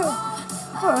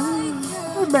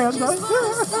 Amanda.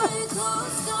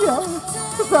 Yeah.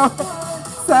 So,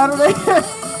 Saturday.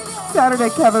 Saturday,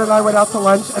 Kevin and I went out to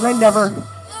lunch, and I never,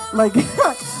 like,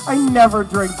 I never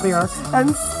drink beer.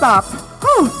 And stop.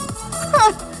 Oh,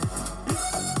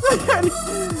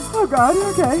 oh God,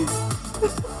 okay.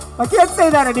 I can't say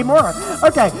that anymore.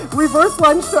 Okay, reverse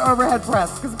lunge to overhead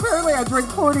press, because apparently I drink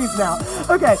 40s now.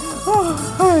 Okay.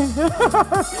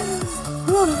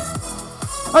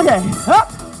 Okay,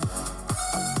 up.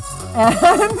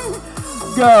 And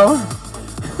go.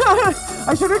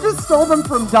 I should have just stole them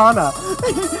from Donna.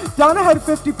 Donna had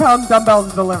 50-pound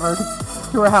dumbbells delivered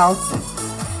to her house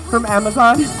from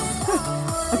Amazon.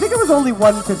 I think it was only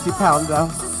 150-pound though.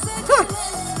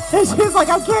 And she's like,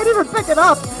 I can't even pick it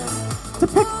up to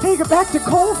take it back to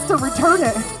Kohl's to return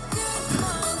it.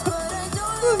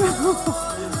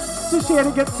 So she had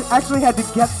to actually had to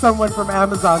get someone from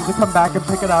Amazon to come back and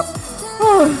pick it up.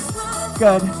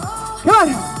 Good. Come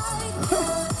on.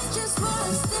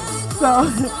 So,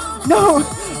 no,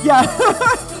 yeah.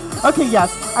 Okay,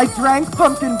 yes, I drank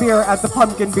pumpkin beer at the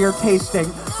pumpkin beer tasting,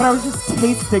 but I was just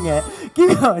tasting it.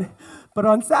 Keep going. But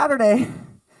on Saturday,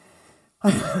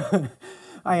 I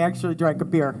actually drank a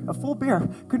beer, a full beer.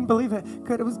 Couldn't believe it.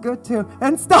 It was good too.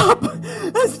 And stop,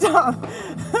 stop.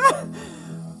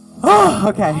 Oh,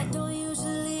 okay.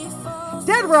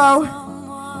 Dead row.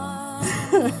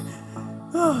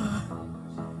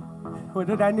 What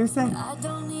did I say?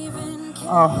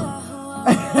 Oh.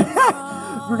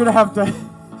 I'm gonna have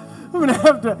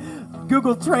to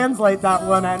Google Translate that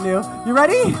one, I knew. You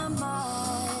ready?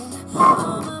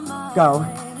 Go.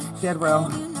 Dead row.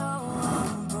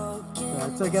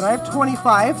 Good. So again, I have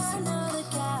 25s.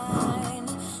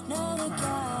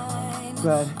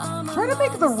 Good. Try to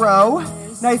make the row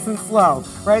nice and slow,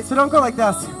 right? So don't go like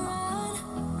this,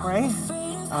 right?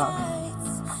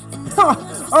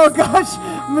 Oh gosh,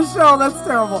 Michelle, that's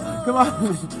terrible. Come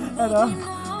on. And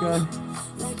good.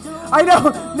 I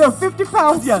know, no, 50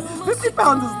 pounds, yeah. 50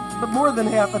 pounds is more than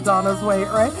half of Donna's weight,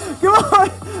 right? Come on,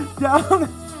 down.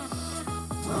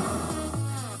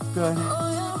 Good.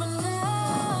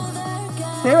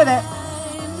 Stay with it.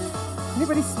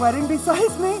 Anybody sweating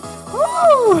besides me?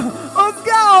 Woo! Let's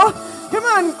go. Come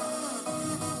on.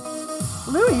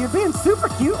 Louie, you're being super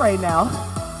cute right now.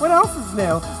 What else is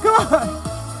new? Come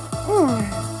on.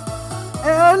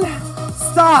 And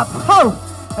stop. Oh,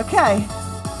 okay.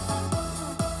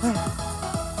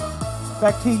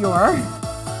 Back to your.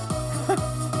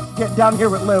 Get down here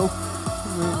with Lou.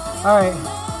 All right.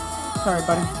 Sorry,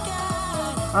 buddy.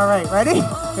 All right, ready?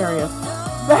 There he is.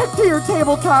 Back to your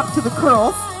tabletop to the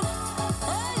curls.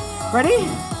 Ready?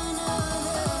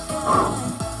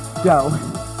 Go.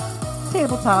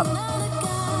 Tabletop.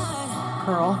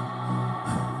 Curl.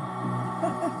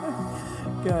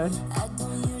 Good.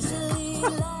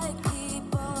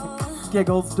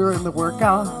 Giggles during the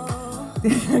workout.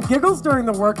 Giggles during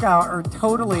the workout are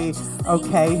totally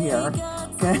okay here.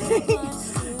 Okay?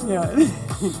 Yeah.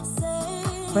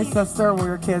 My sister, when we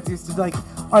were kids, used to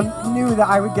knew that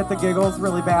I would get the giggles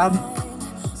really bad.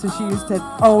 So she used to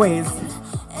always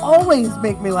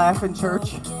make me laugh in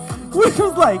church. Which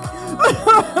was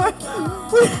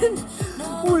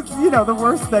the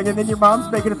worst thing. And then your mom's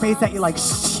making a face at you like,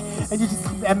 shh. And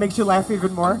that makes you laugh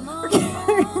even more.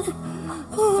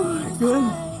 Good.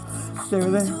 Stay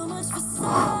with it.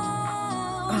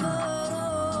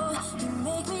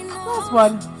 Last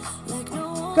one.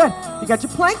 Good. You got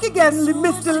your plank again,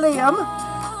 Mr. Liam.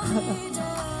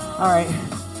 All right.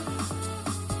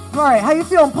 All right. How you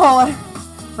feeling, Paula?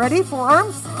 Ready?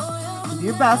 Forearms. Do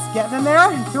your best. Getting in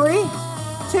there. 3,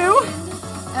 2,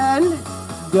 and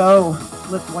go.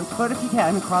 Lift one foot if you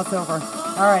can. Cross over.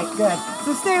 All right. Good.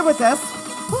 So stay with this.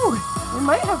 Whew. We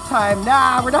might have time.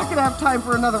 Nah, we're not going to have time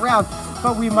for another round.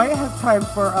 But we might have time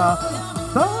for a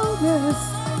bonus,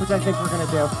 which I think we're going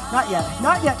to do. Not yet.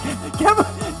 Not yet. Kev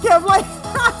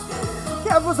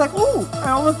was like, ooh,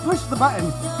 I almost pushed the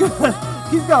button. Good.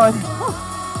 Keep going.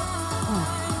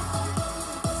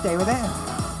 Stay with it.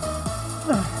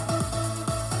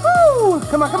 Woo!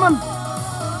 Come on, come on.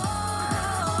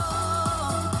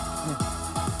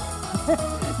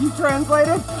 You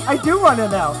translated? I do want to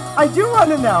know. I do want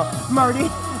to know, Marty.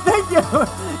 Thank you.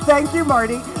 Thank you,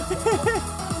 Marty.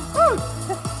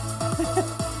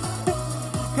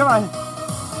 Come on.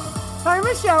 Hi,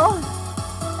 Michelle.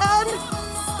 And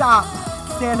stop.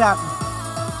 Stand up.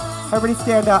 Everybody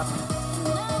stand up.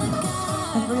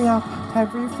 Everybody up. Time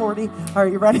for your 40. All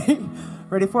right, you ready?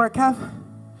 Ready for it, Kev?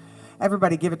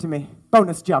 Everybody give it to me.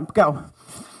 Bonus jump. Go.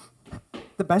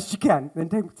 The best you can. Then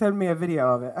send me a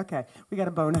video of it. Okay, we got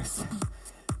a bonus.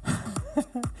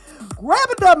 Grab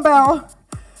a dumbbell.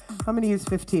 I'm going to use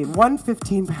 15. 1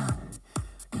 15-pound.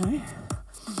 Okay.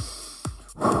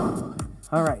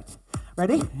 All right.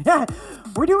 Ready? Yeah.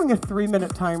 We're doing a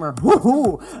 3-minute timer.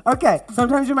 Woohoo! Okay,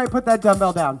 sometimes you might put that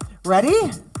dumbbell down.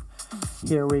 Ready?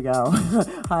 Here we go.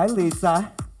 Hi,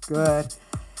 Lisa. Good.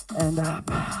 And up.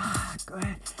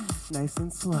 Good. Nice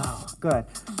and slow. Good.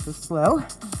 Just slow.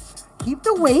 Keep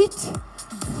the weight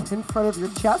in front of your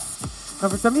chest. Now,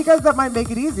 for some of you guys, that might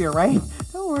make it easier, right?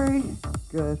 Don't worry.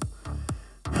 Good.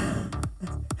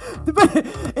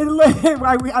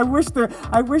 I wish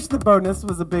the bonus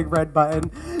was a big red button.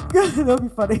 That'd be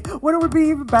funny. What would be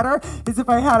even better is if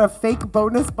I had a fake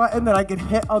bonus button that I could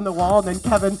hit on the wall, and then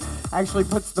Kevin actually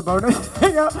puts the bonus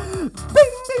thing out. Bing,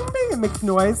 bing, bing. It makes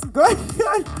noise. Good,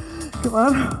 good. Come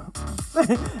on.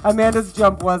 Amanda's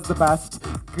jump was the best.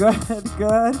 Good,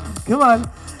 good. Come on.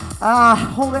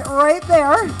 Hold it right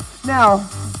there. Now,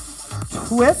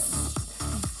 twist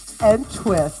and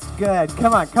twist. Good.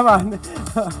 Come on, come on.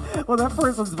 Well, that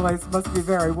person's voice must be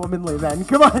very womanly then.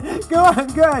 Come on, come on,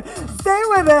 good. Stay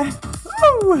with it.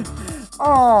 Woo!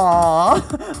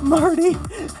 Aw, Marty.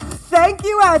 Thank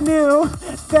you, Anu.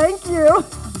 Thank you.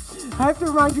 I have to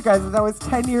remind you guys that was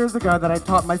 10 years ago that I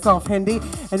taught myself Hindi,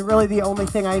 and really the only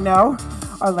thing I know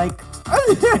are like,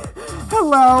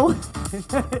 hello,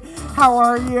 how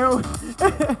are you?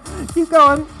 Keep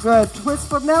going. Good. Twist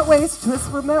from that waist, twist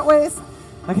from that waist.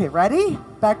 Okay, ready?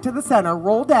 Back to the center.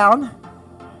 Roll down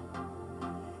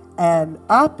and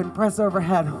up and press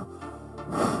overhead.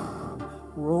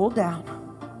 Roll down.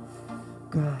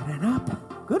 Good. And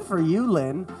up. Good for you,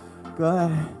 Lynn.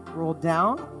 Good. Roll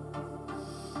down.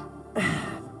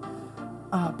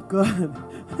 Up. Good.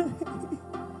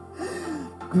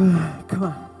 Good. Come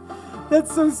on.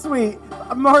 That's so sweet.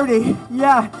 Marty.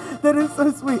 Yeah, that is so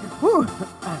sweet. Whew.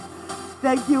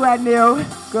 Thank you, Anu.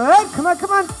 Good. Come on,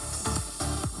 come on.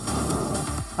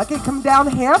 Okay, come down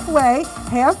halfway,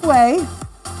 halfway,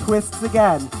 twists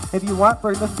again. If you want,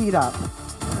 bring the feet up.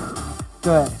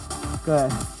 Good,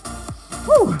 good.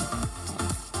 Woo!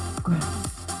 Good.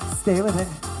 Stay with it.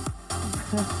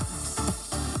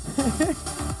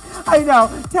 I know,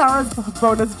 Tara's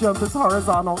bonus jump is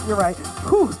horizontal. You're right.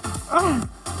 Whew.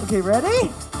 Okay,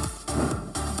 ready?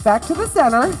 Back to the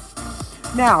center.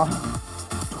 Now,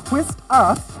 twist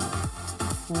up,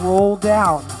 roll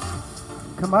down.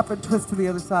 Come up and twist to the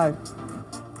other side.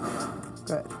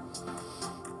 Good.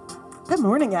 Good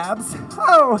morning, abs.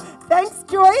 Oh, thanks,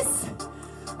 Joyce.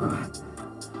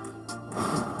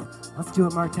 Let's do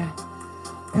it, Marta.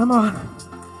 Come on.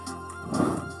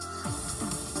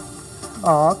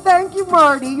 Oh, thank you,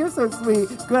 Marty. You're so sweet.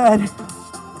 Good.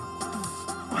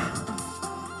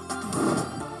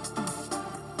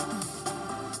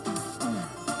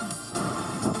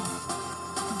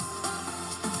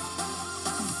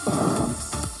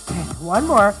 One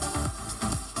more.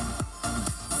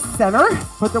 Center.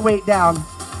 Put the weight down.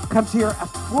 Come to your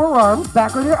forearms,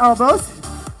 back with your elbows.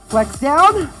 Flex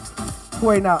down.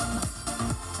 Point up.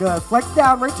 Good. Flex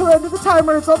down right to the end of the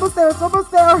timer. It's almost there. It's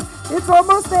almost there. It's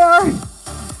almost there.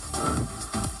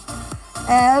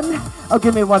 And, oh,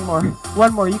 give me one more.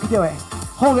 One more. You can do it.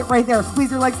 Hold it right there.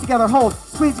 Squeeze your legs together. Hold.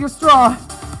 Squeeze your straw.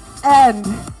 And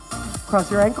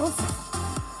cross your ankles.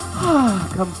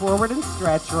 Come forward and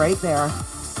stretch right there.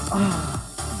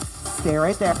 Stay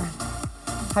right there.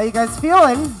 How you guys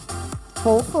feeling?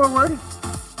 Fold forward.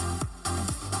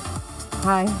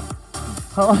 Hi.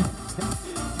 Oh.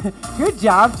 Good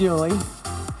job, Julie.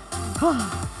 All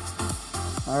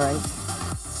right.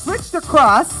 Switch to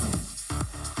cross.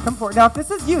 Come forward. Now, if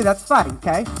this is you, that's fine,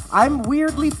 okay? I'm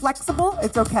weirdly flexible.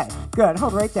 It's okay. Good.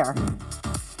 Hold right there.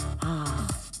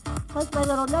 How's my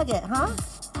little nugget, huh?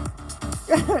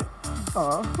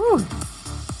 Oh, whew.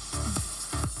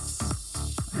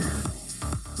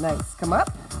 Nice. Come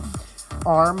up.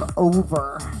 Arm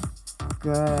over.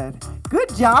 Good.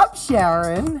 Good job,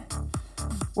 Sharon.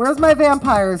 Where's my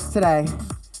vampires today?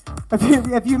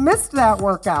 If you missed that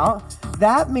workout,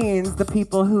 that means the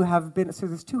people who have been, so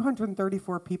there's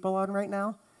 234 people on right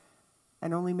now,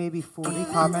 and only maybe 40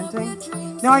 commenting.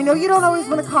 Now, I know you don't always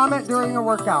want to comment during a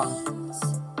workout,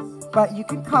 but you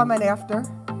can comment after.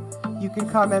 You can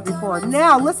comment before.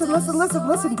 Now, listen, listen, listen,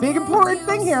 listen. Big important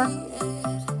thing here.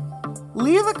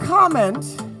 Leave a comment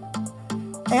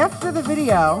after the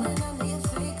video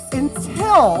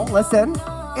until, listen,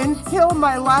 until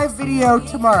my live video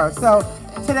tomorrow. So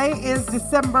today is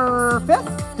December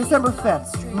 5th? December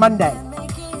 5th, Monday.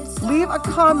 Leave a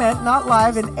comment, not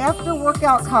live, an after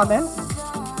workout comment.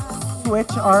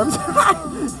 Switch arms.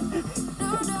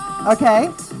 Okay,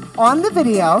 on the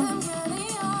video.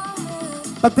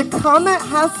 But the comment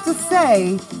has to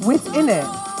say within it.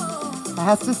 It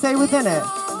has to say within it.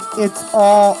 It's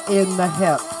all in the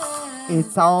hip.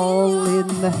 It's all in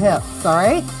the hips, all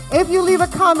right? If you leave a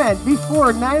comment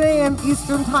before 9 a.m.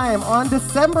 Eastern Time on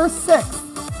December 6th,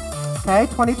 okay,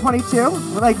 2022,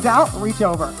 legs out, reach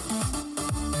over.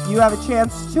 You have a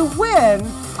chance to win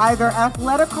either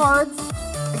athletic cards,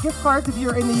 gift cards if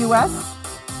you're in the U.S.,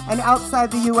 and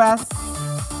outside the U.S.,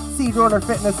 Dorner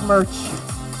Fitness merch.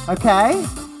 Okay?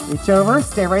 Reach over,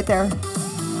 stay right there.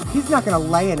 He's not going to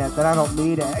lay in it, but I don't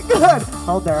need it. Good.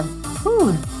 Hold there.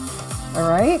 Whew. All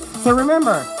right? So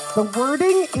remember, the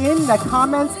wording in the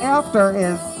comments after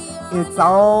is, it's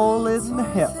all in the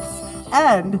hips.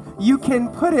 And you can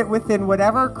put it within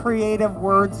whatever creative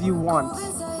words you want.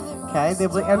 Okay? They'll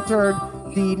be entered,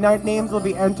 the names will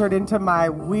be entered into my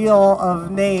wheel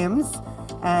of names.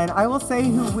 And I will say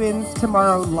who wins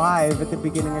tomorrow live at the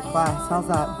beginning of class. How's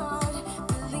that?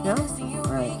 Yeah? All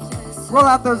right. Roll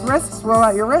out those wrists. Roll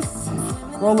out your wrists.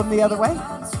 Roll them the other way.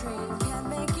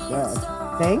 Good.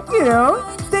 Thank you.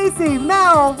 Stacy,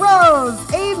 Mel, Rose,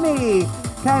 Amy.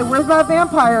 Okay, where's my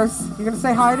vampires? You going to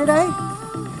say hi today?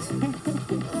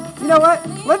 You know what?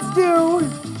 Let's do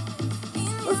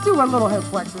one little hip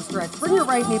flexor stretch. Bring your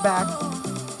right knee back.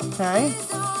 Okay?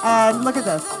 And look at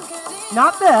this.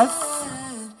 Not this,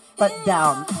 but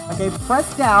down. Okay,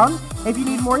 press down. If you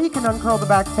need more, you can uncurl the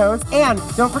back toes. And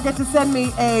don't forget to send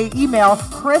me an email,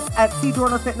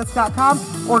 chris@cdornerfitness.com,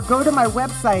 or go to my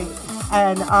website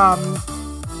and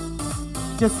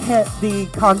just hit the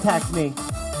contact me.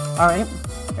 All right?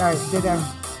 All right, stay there.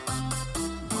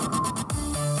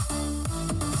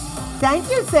 Thank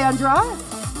you, Sandra.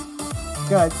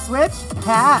 Good. Switch.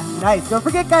 Pat. Nice. Don't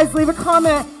forget, guys, leave a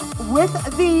comment with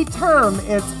the term,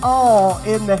 it's all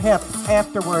in the hips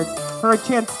afterwards for a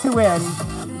chance to win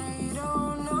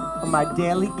on my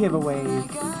daily giveaways.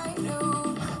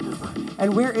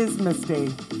 And where is Misty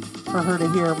for her to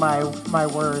hear my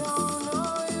words?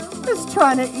 Just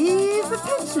trying to ease the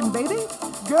tension, baby.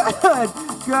 Good,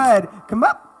 good. Come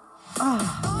up.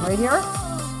 Right here.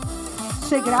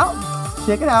 Shake it out.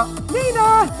 Shake it out.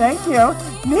 Nina, thank you.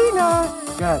 Nina.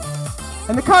 Good.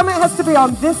 And the comment has to be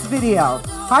on this video.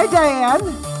 Hi,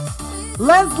 Diane.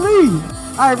 Leslie.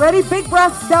 All right, ready? Big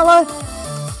breath, Stella.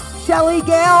 Shelly,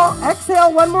 Gail.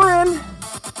 Exhale, one more in.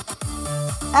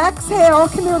 Exhale.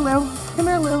 Come here, Lou. Come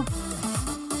here, Lou.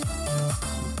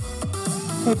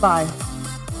 Say bye.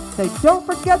 Say, don't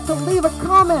forget to leave a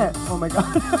comment. Oh, my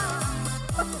God.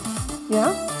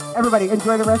 Yeah? Everybody,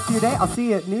 enjoy the rest of your day. I'll see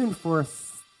you at noon for